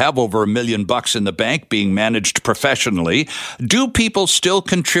say you have over $1 million in the bank being managed professionally. Do people still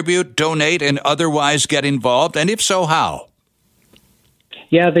contribute, donate, and otherwise get involved? And if so, how?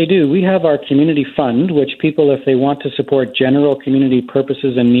 Yeah, they do. We have our community fund, which people, if they want to support general community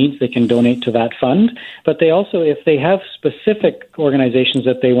purposes and needs, they can donate to that fund. But they also, if they have specific organizations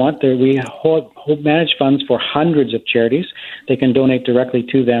that they want, we manage funds for hundreds of charities. They can donate directly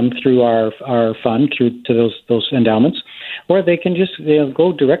to them through our fund, through to those endowments. Or they can just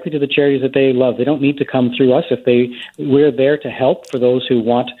go directly to the charities that they love. They don't need to come through us. We're there to help for those who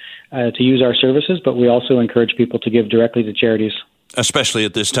want to use our services, but we also encourage people to give directly to charities. Especially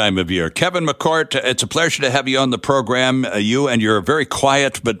at this time of year. Kevin McCourt, it's a pleasure to have you on the program. You and your very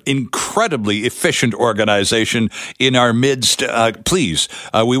quiet but incredibly efficient organization in our midst. Please,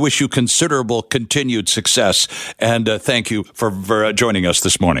 we wish you considerable continued success, and thank you for joining us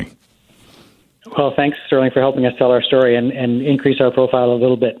this morning. Well, thanks, Sterling, for helping us tell our story and increase our profile a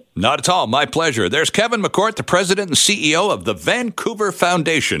little bit. Not at all. My pleasure. There's Kevin McCourt, the president and CEO of the Vancouver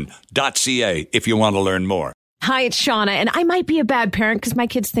Foundation.ca, if you want to learn more. Hi, it's Shauna, and I might be a bad parent because my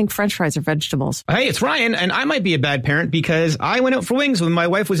kids think French fries are vegetables. Hey, it's Ryan, and I might be a bad parent because I went out for wings when my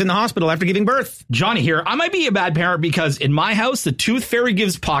wife was in the hospital after giving birth. Johnny here. I might be a bad parent because in my house, the tooth fairy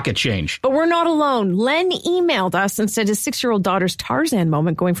gives pocket change. But we're not alone. Len emailed us and said his 6-year-old daughter's Tarzan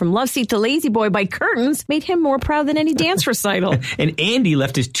moment going from love seat to lazy boy by curtains made him more proud than any dance recital. And Andy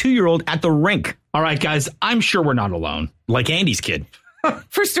left his 2-year-old at the rink. All right, guys, I'm sure we're not alone. Like Andy's kid.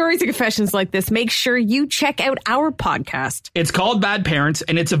 For stories and confessions like this, make sure you check out our podcast. It's called Bad Parents,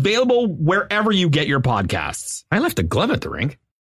 and it's available wherever you get your podcasts. I left a glove at the rink.